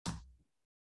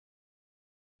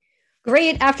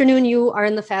Great afternoon. You are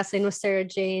in the Fast Lane with Sarah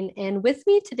Jane. And with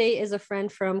me today is a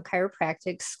friend from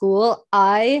chiropractic school.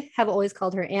 I have always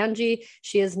called her Angie.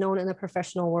 She is known in the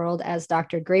professional world as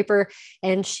Dr. Graper,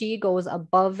 and she goes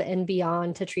above and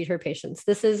beyond to treat her patients.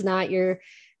 This is not your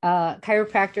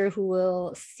chiropractor who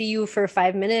will see you for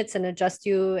 5 minutes and adjust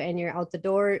you and you're out the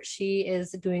door. She is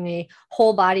doing a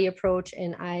whole body approach,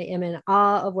 and I am in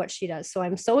awe of what she does. So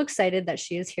I'm so excited that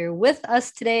she is here with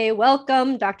us today.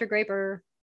 Welcome, Dr. Graper.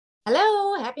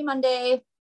 Hello, happy Monday.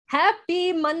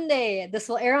 Happy Monday. This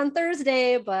will air on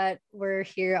Thursday, but we're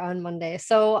here on Monday.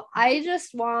 So I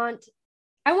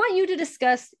want you to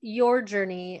discuss your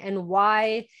journey and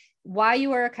why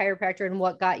you are a chiropractor and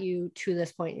what got you to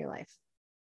this point in your life.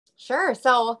 Sure.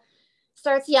 So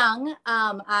starts young.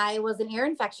 I was an ear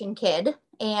infection kid,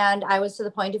 and I was to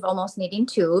the point of almost needing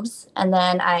tubes, and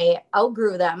then I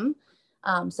outgrew them.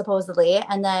 Supposedly.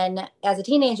 And then as a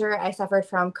teenager, I suffered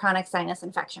from chronic sinus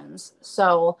infections.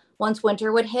 So once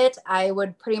winter would hit, I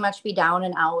would pretty much be down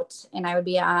and out, and I would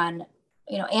be on,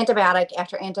 antibiotic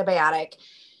after antibiotic.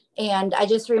 And I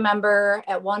just remember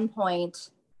at one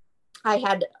point I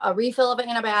had a refill of an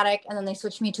antibiotic, and then they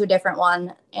switched me to a different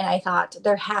one. And I thought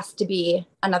there has to be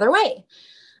another way.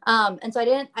 And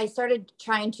so I started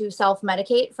trying to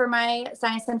self-medicate for my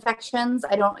sinus infections.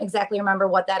 I don't exactly remember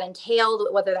what that entailed,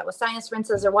 whether that was sinus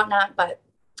rinses or whatnot, but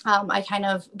I kind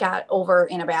of got over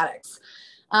antibiotics.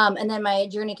 And then my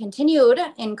journey continued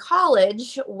in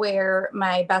college, where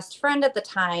my best friend at the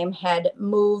time had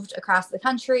moved across the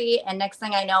country. And next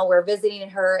thing I know, we're visiting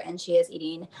her, and she is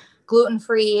eating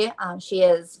gluten-free. She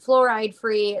is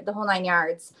fluoride-free, the whole 9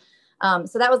 yards.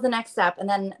 So that was the next step. And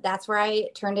then that's where I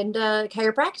turned into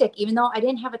chiropractic, even though I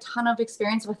didn't have a ton of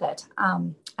experience with it.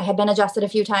 I had been adjusted a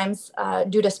few times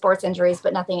due to sports injuries,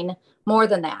 but nothing more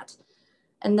than that.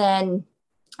 And then,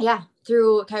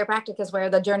 through chiropractic is where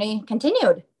the journey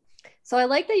continued. So I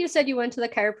like that you said you went to the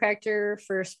chiropractor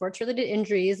for sports-related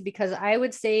injuries, because I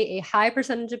would say a high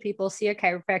percentage of people see a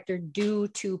chiropractor due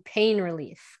to pain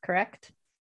relief, correct?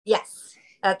 Yes,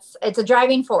 it's a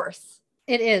driving force.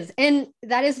 It is. And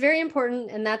that is very important.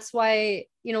 And that's why,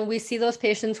 we see those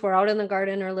patients who are out in the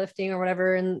garden or lifting or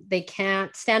whatever, and they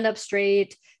can't stand up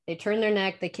straight. They turn their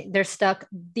neck. They're stuck.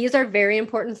 These are very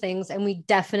important things, and we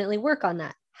definitely work on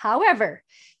that. However,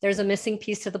 there's a missing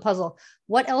piece to the puzzle.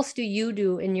 What else do you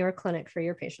do in your clinic for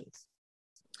your patients?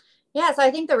 Yeah. So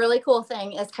I think the really cool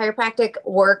thing is chiropractic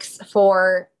works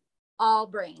for all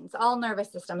brains, all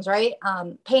nervous systems, right?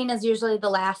 Pain is usually the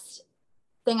last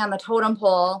thing on the totem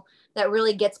pole that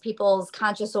really gets people's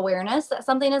conscious awareness that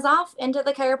something is off into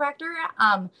the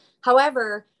chiropractor.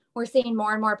 However, we're seeing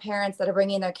more and more parents that are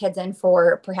bringing their kids in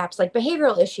for perhaps like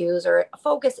behavioral issues or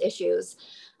focus issues.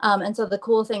 And so the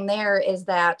cool thing there is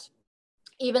that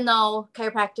even though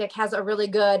chiropractic has a really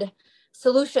good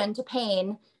solution to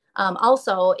pain,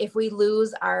 also, if we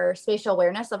lose our spatial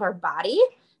awareness of our body,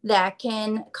 that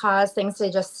can cause things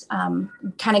to just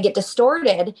kind of get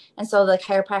distorted. And so the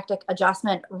chiropractic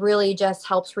adjustment really just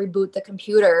helps reboot the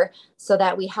computer so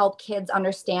that we help kids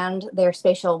understand their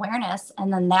spatial awareness.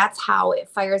 And then that's how it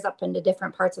fires up into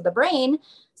different parts of the brain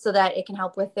so that it can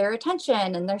help with their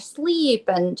attention and their sleep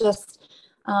and just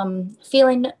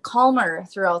feeling calmer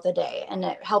throughout the day. And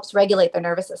it helps regulate their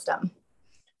nervous system.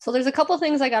 So there's a couple of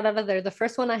things I got out of there. The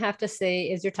first one I have to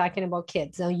say is you're talking about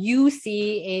kids. Now you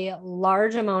see a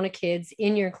large amount of kids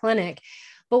in your clinic,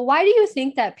 but why do you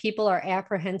think that people are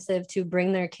apprehensive to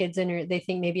bring their kids in, or they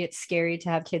think maybe it's scary to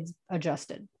have kids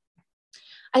adjusted?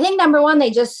 I think number one, they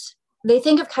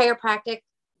think of chiropractic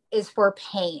is for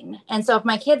pain. And so if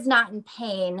my kid's not in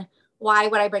pain, why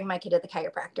would I bring my kid to the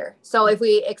chiropractor? So if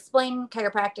we explain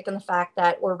chiropractic and the fact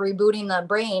that we're rebooting the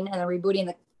brain and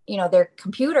rebooting their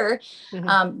computer,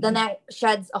 then that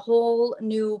sheds a whole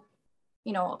new,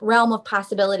 realm of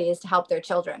possibilities to help their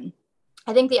children.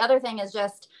 I think the other thing is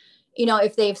just,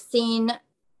 if they've seen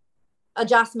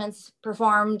adjustments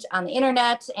performed on the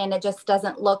internet and it just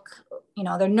doesn't look,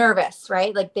 they're nervous,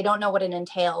 right? Like they don't know what it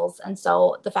entails. And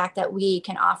so the fact that we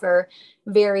can offer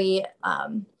very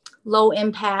low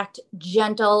impact,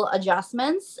 gentle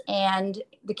adjustments, and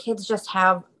the kids just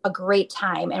have a great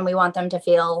time, and we want them to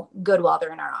feel good while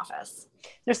they're in our office.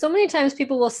 There's so many times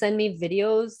people will send me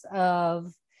videos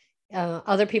of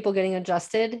other people getting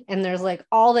adjusted, and there's like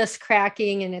all this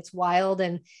cracking and it's wild.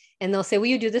 And they'll say, will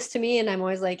you do this to me? And I'm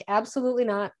always like, absolutely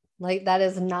not. Like, that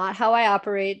is not how I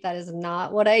operate. That is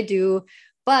not what I do.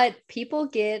 But people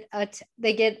get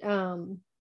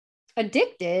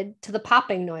addicted to the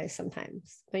popping noise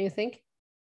sometimes, don't you think?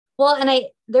 Well, and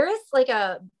there is like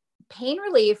a pain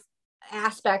relief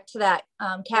aspect to that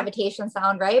cavitation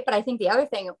sound, right? But I think the other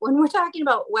thing when we're talking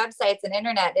about websites and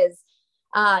internet is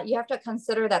you have to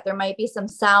consider that there might be some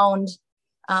sound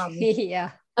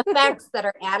Yeah. effects that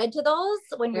are added to those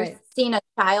when you're seeing a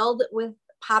child with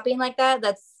popping like that.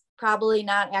 That's probably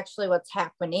not actually what's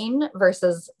happening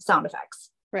versus sound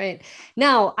effects. Right.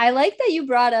 Now, I like that you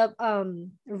brought up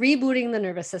rebooting the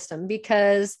nervous system,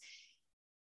 because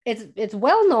it's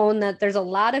well known that there's a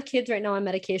lot of kids right now on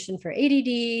medication for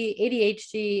ADD,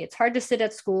 ADHD. It's hard to sit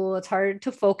at school. It's hard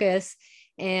to focus.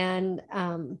 And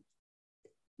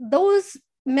those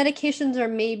medications are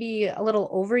maybe a little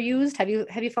overused. Have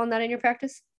you found that in your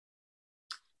practice?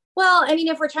 Well, I mean,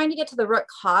 if we're trying to get to the root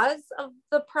cause of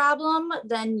the problem,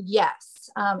 then yes,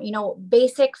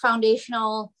 basic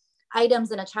foundational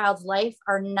items in a child's life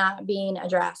are not being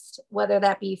addressed, whether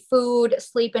that be food,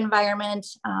 sleep environment,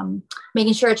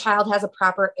 making sure a child has a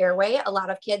proper airway. A lot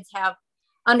of kids have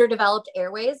underdeveloped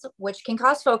airways, which can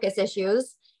cause focus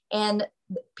issues. And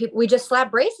we just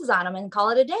slap braces on them and call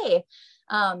it a day.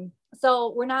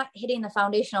 So we're not hitting the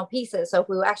foundational pieces. So if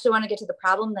we actually want to get to the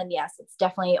problem, then yes, it's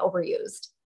definitely overused.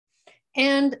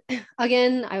 And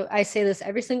again, I say this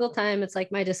every single time. It's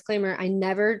like my disclaimer. I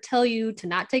never tell you to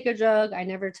not take a drug. I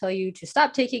never tell you to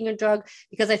stop taking a drug,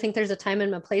 because I think there's a time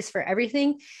and a place for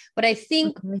everything. But I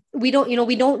think we don't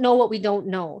know what we don't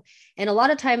know. And a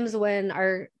lot of times when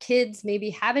our kids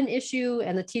maybe have an issue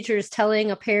and the teacher is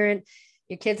telling a parent,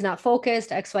 your kid's not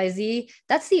focused, XYZ,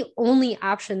 that's the only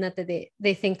option that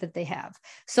they think that they have.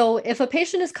 So if a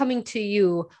patient is coming to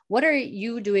you, what are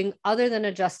you doing other than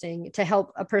adjusting to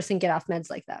help a person get off meds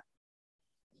like that?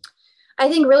 I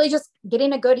think really just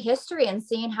getting a good history and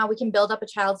seeing how we can build up a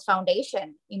child's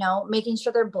foundation, making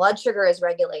sure their blood sugar is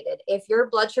regulated. If your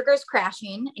blood sugar is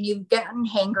crashing and you've gotten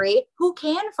hangry, who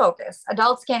can focus?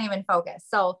 Adults can't even focus.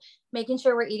 So making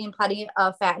sure we're eating plenty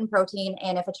of fat and protein.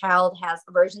 And if a child has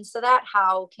aversions to that,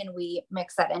 how can we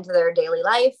mix that into their daily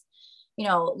life?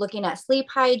 Looking at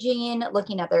sleep hygiene,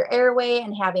 looking at their airway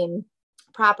and having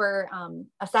proper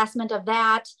assessment of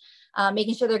that.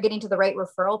 Making sure they're getting to the right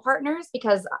referral partners,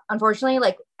 because unfortunately,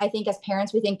 like I think as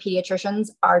parents, we think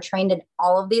pediatricians are trained in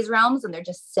all of these realms, and they're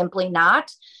just simply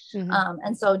not.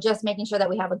 And so just making sure that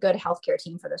we have a good healthcare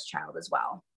team for this child as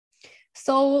well.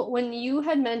 So when you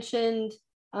had mentioned,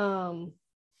 oh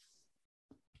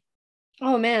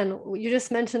man, you just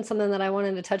mentioned something that I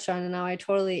wanted to touch on, and now it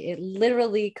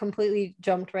literally completely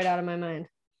jumped right out of my mind.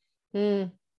 All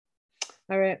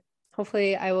right.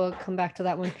 Hopefully I will come back to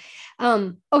that one.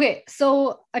 Okay.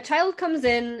 So a child comes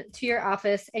in to your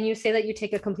office and you say that you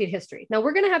take a complete history. Now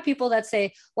we're going to have people that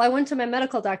say, well, I went to my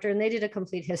medical doctor and they did a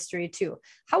complete history too.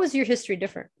 How is your history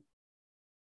different?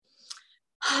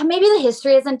 Maybe the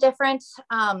history isn't different.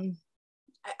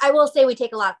 I will say we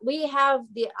have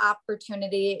the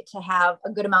opportunity to have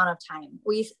a good amount of time.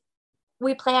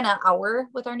 We plan an hour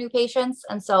with our new patients.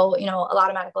 And so, a lot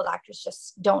of medical doctors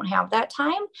just don't have that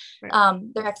time. Right.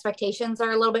 Their expectations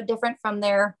are a little bit different from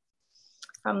the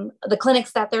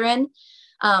clinics that they're in.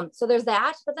 So there's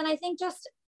that. But then I think just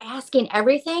asking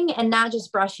everything and not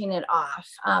just brushing it off,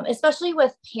 especially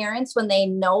with parents when they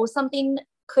know something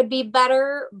could be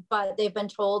better, but they've been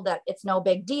told that it's no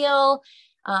big deal.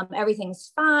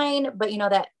 Everything's fine, but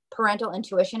that parental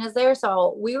intuition is there.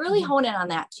 So we really hone in on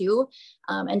that too.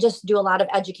 And just do a lot of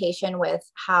education with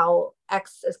how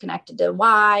X is connected to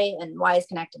Y and Y is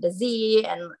connected to Z.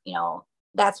 And,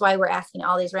 that's why we're asking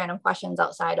all these random questions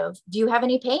outside of, do you have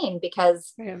any pain?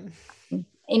 Because,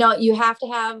 you have to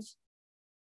have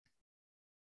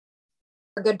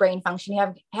a good brain function.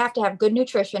 You have to have good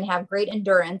nutrition, have great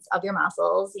endurance of your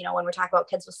muscles. When we're talking about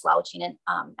kids with slouching and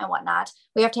whatnot,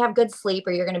 we have to have good sleep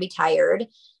or you're going to be tired.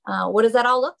 What does that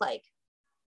all look like?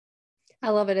 I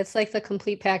love it. It's like the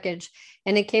complete package.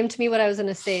 And it came to me what I was going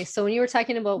to say. So when you were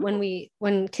talking about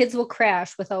when kids will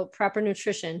crash without proper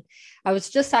nutrition, I was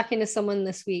just talking to someone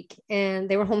this week and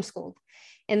they were homeschooled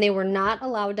and they were not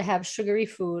allowed to have sugary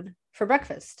food for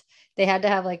breakfast. They had to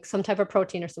have like some type of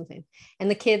protein or something.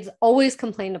 And the kids always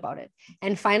complained about it.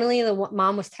 And finally, the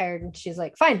mom was tired and she's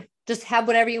like, fine, just have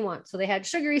whatever you want. So they had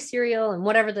sugary cereal and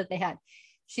whatever that they had.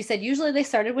 She said, usually they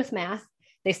started with math.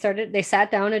 They sat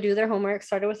down to do their homework,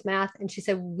 started with math. And she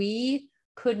said, we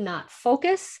could not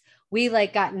focus. We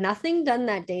got nothing done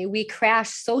that day. We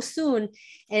crashed so soon.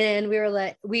 And we were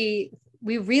like, we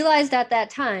realized at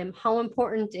that time how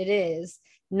important it is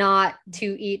not to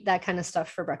eat that kind of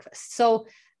stuff for breakfast. So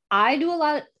I do a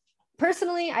lot.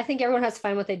 Personally, I think everyone has to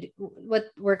find what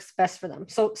works best for them.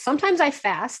 So sometimes I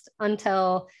fast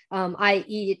until I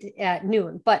eat at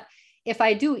noon. But if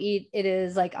I do eat, it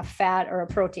is like a fat or a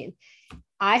protein.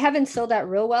 I have instilled that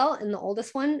real well in the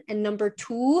oldest one. And number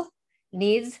 2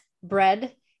 needs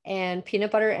bread and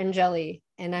peanut butter and jelly.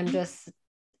 And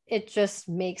it just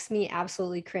makes me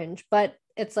absolutely cringe. But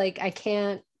it's like, I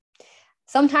can't,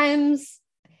 sometimes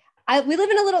my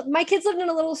kids lived in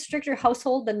a little stricter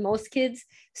household than most kids.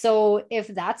 So if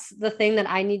that's the thing that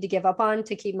I need to give up on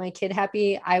to keep my kid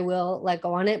happy, I will let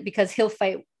go on it, because he'll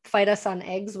fight us on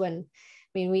eggs when,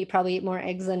 I mean, we probably eat more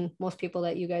eggs than most people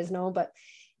that you guys know, but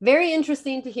very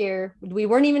interesting to hear. We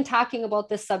weren't even talking about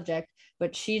this subject,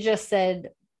 but she just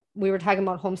said we were talking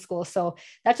about homeschool. So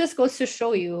that just goes to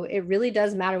show you, it really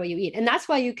does matter what you eat. And that's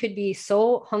why you could be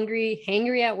so hungry,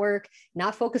 hangry at work,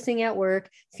 not focusing at work,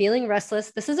 feeling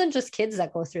restless. This isn't just kids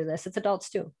that go through this, it's adults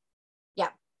too.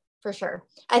 Yeah, for sure.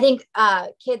 I think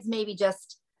kids maybe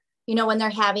just, when they're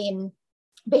having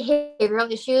behavioral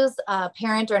issues, a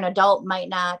parent or an adult might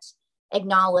not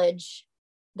acknowledge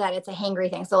that it's a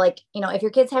hangry thing. So like, if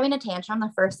your kid's having a tantrum,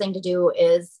 the first thing to do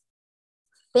is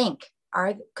think,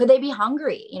 could they be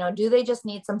hungry? Do they just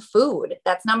need some food?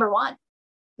 That's number one.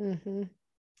 Mm-hmm.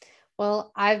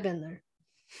 Well, I've been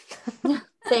there.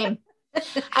 Same.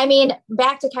 I mean,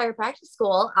 back to chiropractic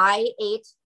school, I ate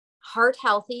heart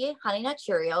healthy Honey Nut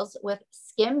Cheerios with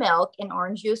skim milk and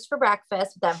orange juice for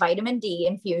breakfast with that vitamin D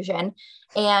infusion.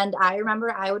 And I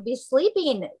remember I would be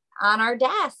sleeping on our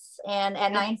desks, and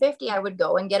at 9:50 I would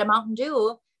go and get a Mountain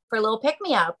Dew for a little pick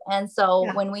me up. And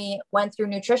so when we went through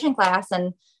nutrition class,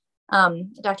 and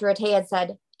Dr. Rattay had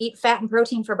said, eat fat and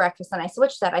protein for breakfast, and I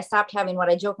switched that. I stopped having what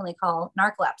I jokingly call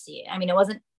narcolepsy. I mean, it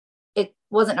wasn't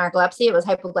narcolepsy, it was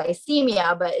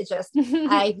hypoglycemia, but it's just,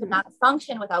 I could not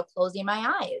function without closing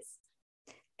my eyes.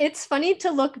 It's funny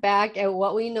to look back at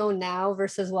what we know now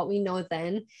versus what we know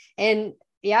then. And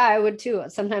yeah, I would too.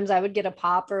 Sometimes I would get a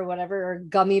pop or whatever, or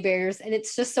gummy bears. And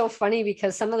it's just so funny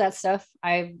because some of that stuff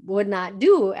I would not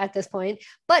do at this point,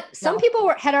 but some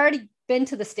people had already been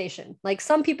to the station. Like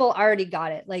some people already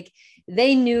got it. Like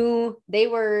they knew, they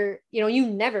were, you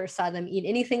never saw them eat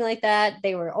anything like that.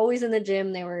 They were always in the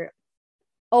gym. They were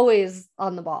always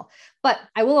on the ball. But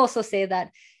I will also say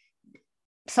that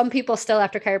some people still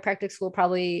after chiropractic school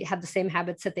probably have the same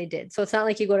habits that they did. So it's not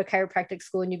like you go to chiropractic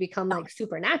school and you become like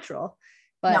supernatural,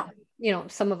 but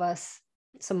some of us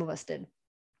did.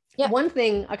 Yeah. One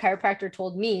thing a chiropractor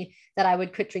told me that I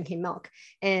would quit drinking milk.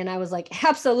 And I was like,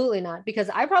 absolutely not, because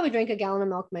I probably drank a gallon of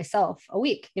milk myself a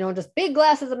week, just big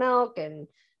glasses of milk and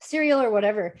cereal or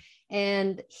whatever.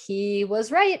 And he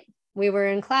was right. We were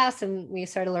in class and we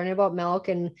started learning about milk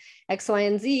and X, Y,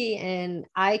 and Z. And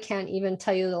I can't even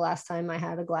tell you the last time I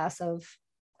had a glass of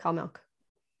cow milk.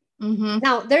 Mm-hmm.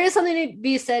 Now, there is something to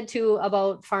be said too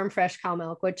about farm fresh cow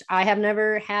milk, which I have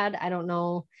never had. I don't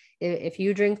know if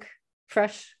you drink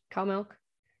fresh cow milk.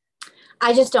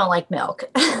 I just don't like milk.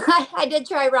 I did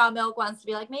try raw milk once to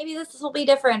be like, maybe this will be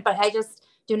different, but I just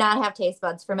do not have taste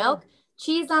buds for milk.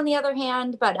 Cheese on the other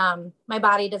hand, but my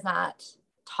body does not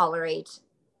tolerate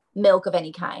milk of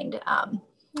any kind.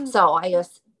 So I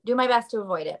just do my best to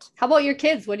avoid it. How about your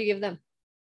kids? What do you give them?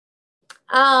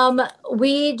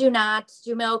 We do not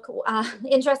do milk.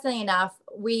 Interestingly enough,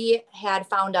 we had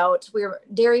found out we were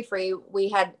dairy free. We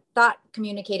had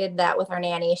communicated that with our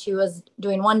nanny. She was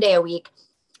doing 1 day a week,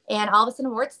 and all of a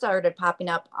sudden warts started popping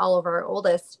up all over our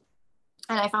oldest.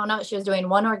 And I found out she was doing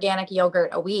 1 organic yogurt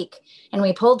a week, and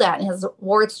we pulled that and his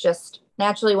warts just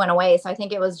naturally went away. So I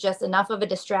think it was just enough of a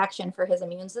distraction for his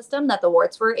immune system that the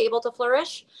warts were able to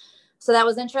flourish. So that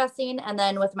was interesting. And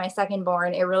then with my second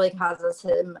born, it really causes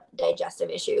him digestive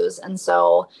issues. And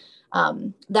so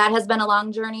that has been a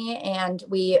long journey, and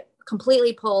we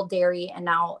completely pulled dairy. And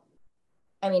now,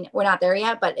 I mean, we're not there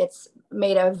yet, but it's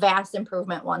made a vast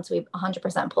improvement once we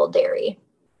 100% pulled dairy.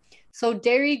 So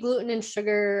dairy, gluten, and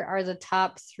sugar are the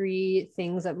top 3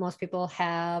 things that most people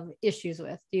have issues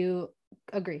with. Do you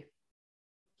agree?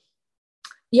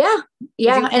 Yeah.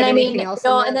 Yeah. And I mean,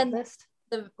 and then list?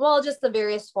 Just the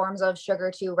various forms of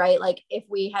sugar too, right? Like if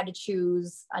we had to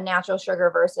choose a natural sugar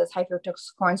versus high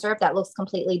fructose corn syrup, that looks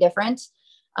completely different.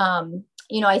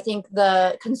 I think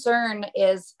the concern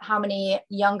is how many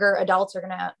younger adults are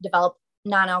going to develop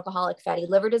non-alcoholic fatty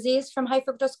liver disease from high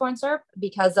fructose corn syrup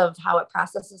because of how it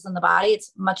processes in the body.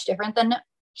 It's much different than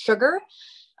sugar.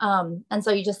 And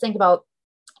so you just think about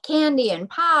candy and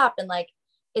pop and like,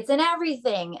 it's in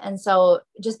everything. And so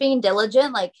just being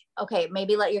diligent, like, okay,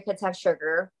 maybe let your kids have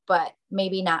sugar, but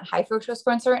maybe not high fructose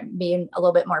corn syrup, being a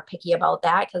little bit more picky about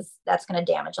that, because that's going to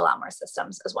damage a lot more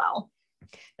systems as well.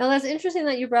 Now that's interesting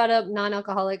that you brought up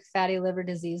non-alcoholic fatty liver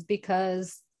disease,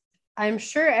 because I'm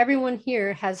sure everyone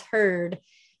here has heard,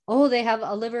 oh, they have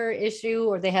a liver issue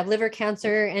or they have liver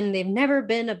cancer and they've never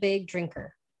been a big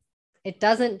drinker. It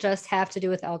doesn't just have to do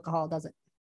with alcohol, does it?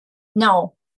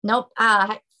 No, nope.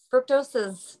 Fructose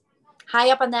is high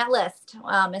up on that list,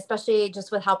 especially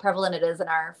just with how prevalent it is in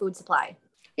our food supply.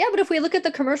 Yeah, but if we look at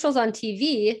the commercials on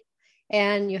TV,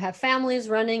 and you have families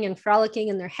running and frolicking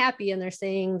and they're happy and they're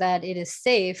saying that it is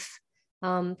safe,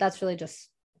 that's really just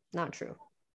not true.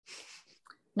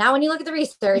 Now, when you look at the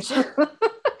research,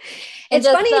 it's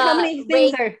funny how many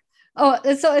things are,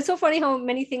 it's so funny how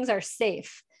many things are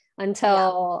safe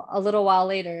until a little while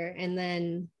later, and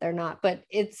then they're not. But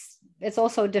it's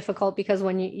also difficult because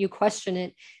when you question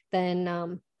it,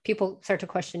 then people start to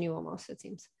question you almost, it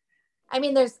seems. I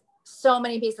mean, there's so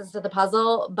many pieces to the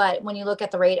puzzle, but when you look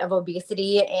at the rate of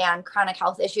obesity and chronic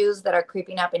health issues that are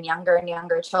creeping up in younger and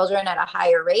younger children at a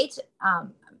higher rate,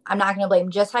 I'm not going to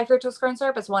blame just high fructose corn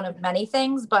syrup. It's one of many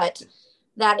things, but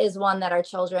that is one that our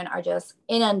children are just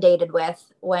inundated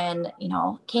with when,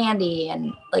 candy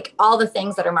and like all the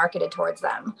things that are marketed towards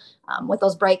them with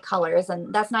those bright colors.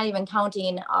 And that's not even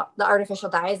counting the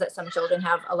artificial dyes that some children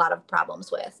have a lot of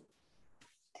problems with.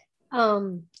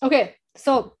 Okay.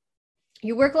 So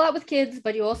you work a lot with kids,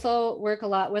 but you also work a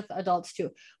lot with adults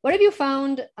too. What have you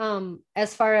found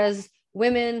as far as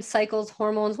women, cycles,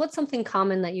 hormones? What's something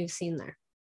common that you've seen there?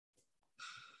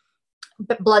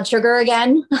 Blood sugar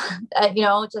again,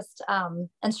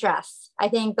 and stress. I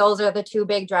think those are the two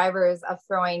big drivers of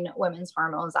throwing women's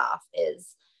hormones off,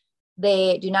 is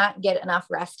they do not get enough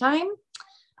rest time.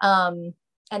 And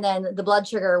then the blood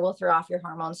sugar will throw off your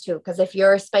hormones too. Because if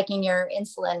you're spiking your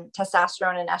insulin,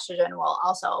 testosterone and estrogen will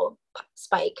also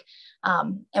spike.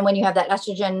 And when you have that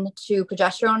estrogen to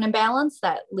progesterone imbalance,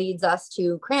 that leads us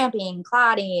to cramping,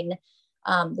 clotting,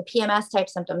 the PMS type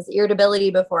symptoms, irritability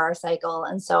before our cycle.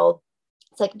 And so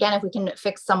it's like, again, if we can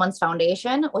fix someone's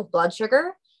foundation with blood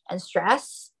sugar and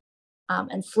stress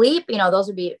and sleep, those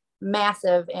would be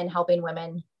massive in helping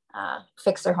women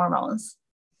fix their hormones.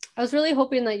 I was really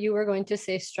hoping that you were going to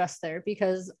say stress there,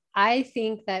 because I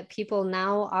think that people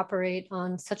now operate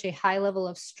on such a high level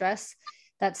of stress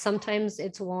that sometimes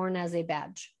it's worn as a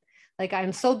badge. Like,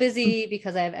 I'm so busy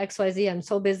because I have XYZ. I'm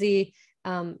so busy.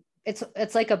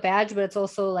 It's like a badge, but it's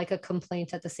also like a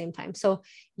complaint at the same time. So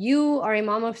you are a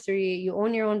mom of 3, you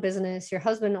own your own business, your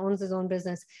husband owns his own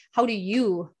business. How do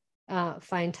you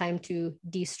find time to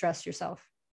de-stress yourself?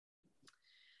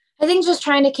 I think just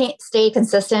trying to stay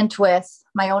consistent with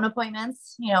my own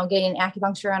appointments, getting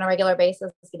acupuncture on a regular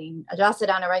basis, getting adjusted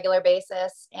on a regular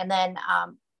basis. And then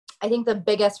I think the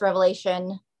biggest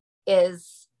revelation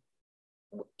is,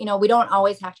 we don't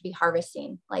always have to be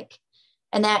harvesting,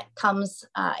 and that comes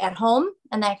at home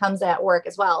and that comes at work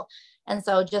as well. And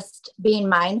so just being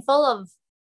mindful of,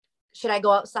 should I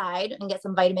go outside and get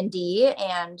some vitamin D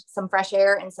and some fresh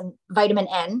air and some vitamin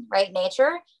N, right?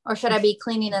 Nature, or should I be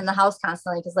cleaning in the house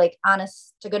constantly? Cause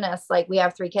honest to goodness, we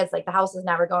have 3 kids, the house is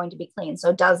never going to be clean.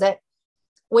 So does it,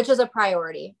 which is a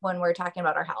priority when we're talking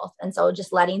about our health. And so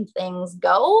just letting things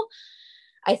go,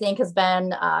 I think, has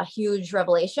been a huge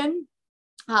revelation.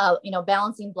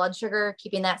 Balancing blood sugar,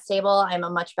 keeping that stable. I'm a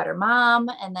much better mom.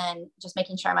 And then just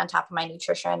making sure I'm on top of my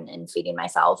nutrition and feeding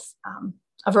myself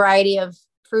a variety of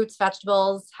fruits,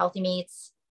 vegetables, healthy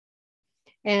meats.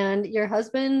 And your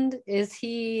husband, is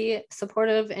he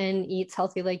supportive and eats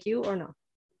healthy like you, or no?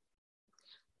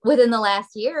 Within the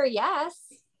last year, yes.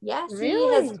 Really?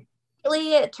 He has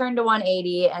really turned to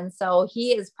 180. And so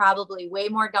he is probably way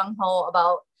more gung-ho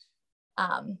about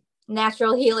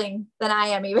natural healing than I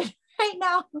am even right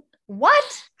now.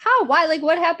 What? How? Why?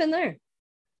 What happened there?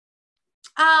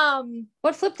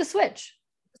 What flipped the switch?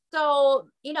 So,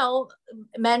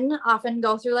 men often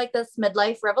go through this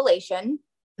midlife revelation.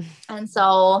 And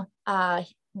so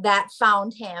that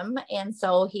found him. And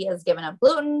so he has given up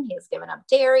gluten. He has given up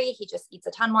dairy. He just eats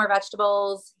a ton more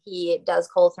vegetables. He does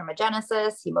cold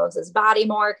thermogenesis. He moves his body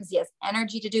more because he has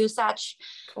energy to do such.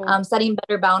 Cool. Setting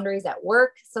better boundaries at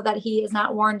work so that he is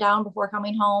not worn down before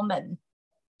coming home. And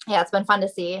yeah, it's been fun to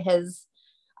see his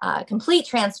complete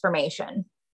transformation.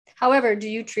 However, do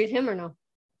you treat him or no?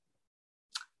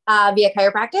 Via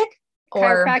chiropractic?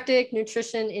 Chiropractic,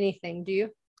 nutrition, anything, do you?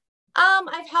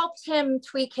 I've helped him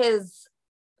tweak his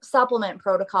supplement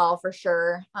protocol for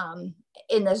sure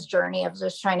in this journey of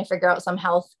just trying to figure out some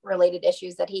health related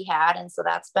issues that he had. And so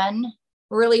that's been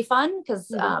really fun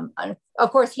because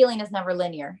of course, healing is never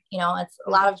linear. It's a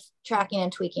lot of tracking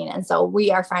and tweaking. And so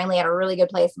we are finally at a really good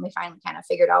place, and we finally kind of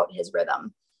figured out his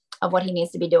rhythm of what he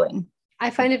needs to be doing. I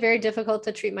find it very difficult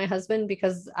to treat my husband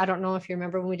because I don't know if you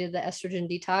remember when we did the estrogen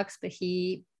detox, but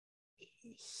he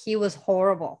was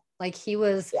horrible. He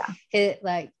was,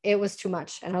 it was too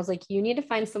much. And I was like, you need to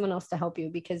find someone else to help you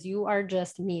because you are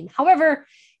just mean. However,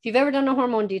 if you've ever done a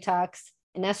hormone detox,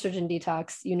 an estrogen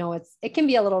detox, it can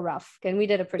be a little rough. And we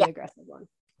did a pretty aggressive one.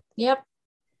 Yep.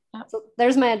 So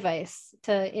there's my advice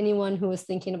to anyone who is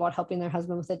thinking about helping their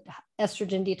husband with an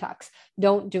estrogen detox.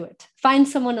 Don't do it. Find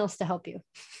someone else to help you.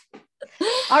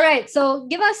 All right. So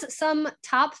give us some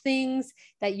top things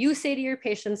that you say to your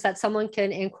patients that someone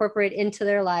can incorporate into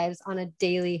their lives on a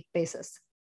daily basis.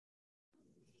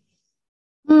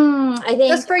 I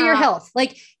think just for your health.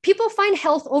 Like, people find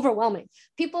health overwhelming.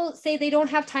 People say they don't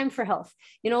have time for health.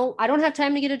 I don't have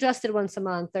time to get adjusted once a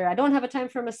month, or I don't have a time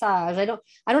for a massage. I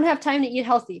don't have time to eat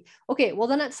healthy. Okay. Well,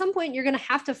 then at some point you're going to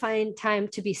have to find time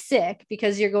to be sick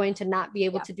because you're going to not be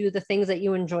able to do the things that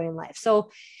you enjoy in life. So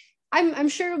I'm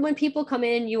sure when people come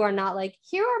in, you are not like,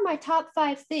 here are my top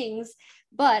 5 things,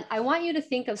 but I want you to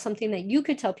think of something that you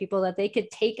could tell people that they could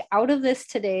take out of this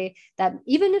today, that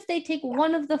even if they take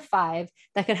one of the 5,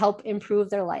 that could help improve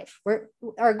their life.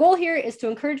 Our goal here is to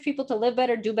encourage people to live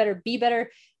better, do better, be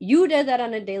better. You did that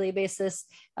on a daily basis.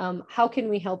 How can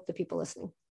we help the people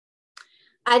listening?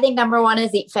 I think number 1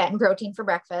 is eat fat and protein for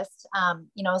breakfast.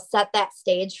 Set that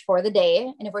stage for the day.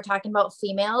 And if we're talking about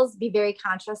females, be very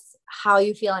conscious how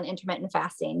you feel on intermittent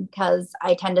fasting, because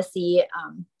I tend to see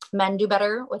men do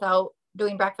better without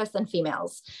doing breakfast than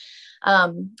females.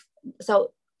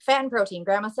 So fat and protein,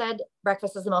 grandma said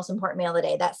breakfast is the most important meal of the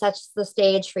day. That sets the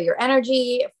stage for your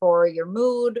energy, for your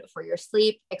mood, for your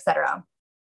sleep, etc.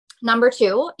 Number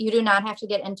 2, you do not have to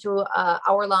get into an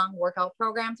hour-long workout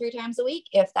program 3 times a week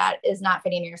if that is not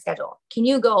fitting in your schedule. Can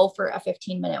you go for a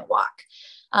 15-minute walk?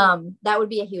 That would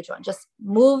be a huge one. Just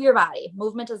move your body.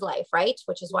 Movement is life, right?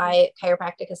 Which is why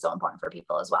chiropractic is so important for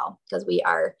people as well, because we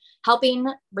are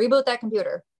helping reboot that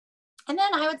computer. And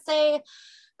then I would say,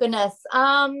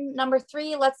 number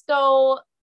 3, let's go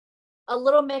a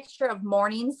little mixture of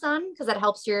morning sun, because that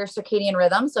helps your circadian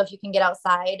rhythm. So if you can get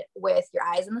outside with your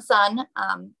eyes in the sun,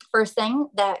 first thing,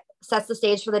 that sets the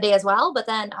stage for the day as well. But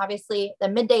then obviously the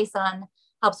midday sun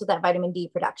helps with that vitamin D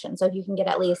production. So if you can get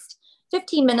at least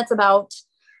 15 minutes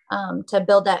to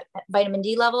build that vitamin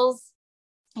D levels,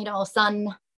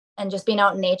 sun and just being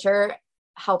out in nature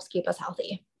helps keep us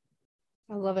healthy.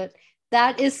 I love it.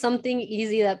 That is something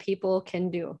easy that people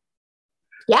can do.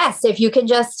 Yes. If you can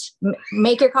just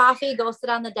make your coffee, go sit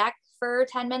on the deck for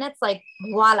 10 minutes, like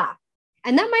voila.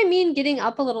 And that might mean getting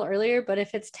up a little earlier, but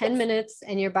if it's 10 minutes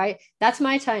and that's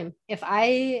my time. If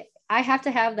I have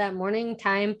to have that morning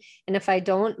time. And if I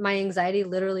don't, my anxiety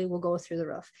literally will go through the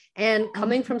roof. And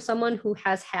coming from someone who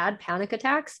has had panic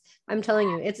attacks, I'm telling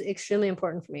you, it's extremely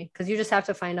important for me, because you just have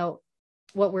to find out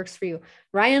what works for you.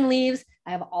 Ryan leaves.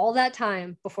 I have all that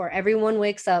time before everyone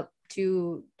wakes up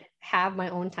to have my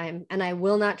own time, and I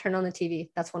will not turn on the TV.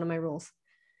 That's one of my rules.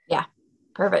 Yeah.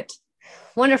 Perfect.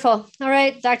 Wonderful. All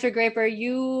right, Dr. Graper,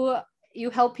 you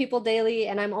help people daily,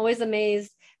 and I'm always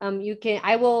amazed.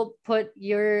 I will put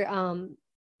your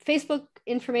Facebook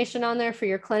information on there for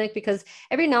your clinic, because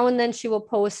every now and then she will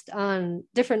post on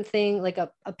different thing, like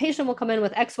a patient will come in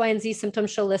with X, Y, and Z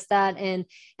symptoms. She'll list that and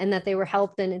that they were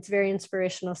helped, and it's very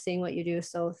inspirational seeing what you do.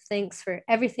 So thanks for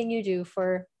everything you do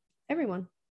for everyone.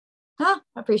 I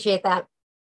appreciate that.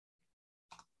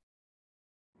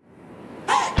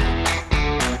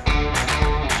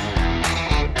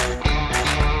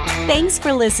 Thanks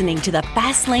for listening to the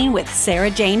Fast Lane with Sarah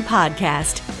Jane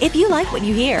podcast. If you like what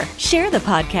you hear, share the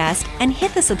podcast and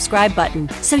hit the subscribe button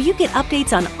so you get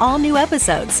updates on all new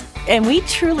episodes. And we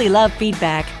truly love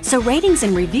feedback, so ratings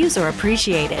and reviews are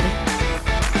appreciated.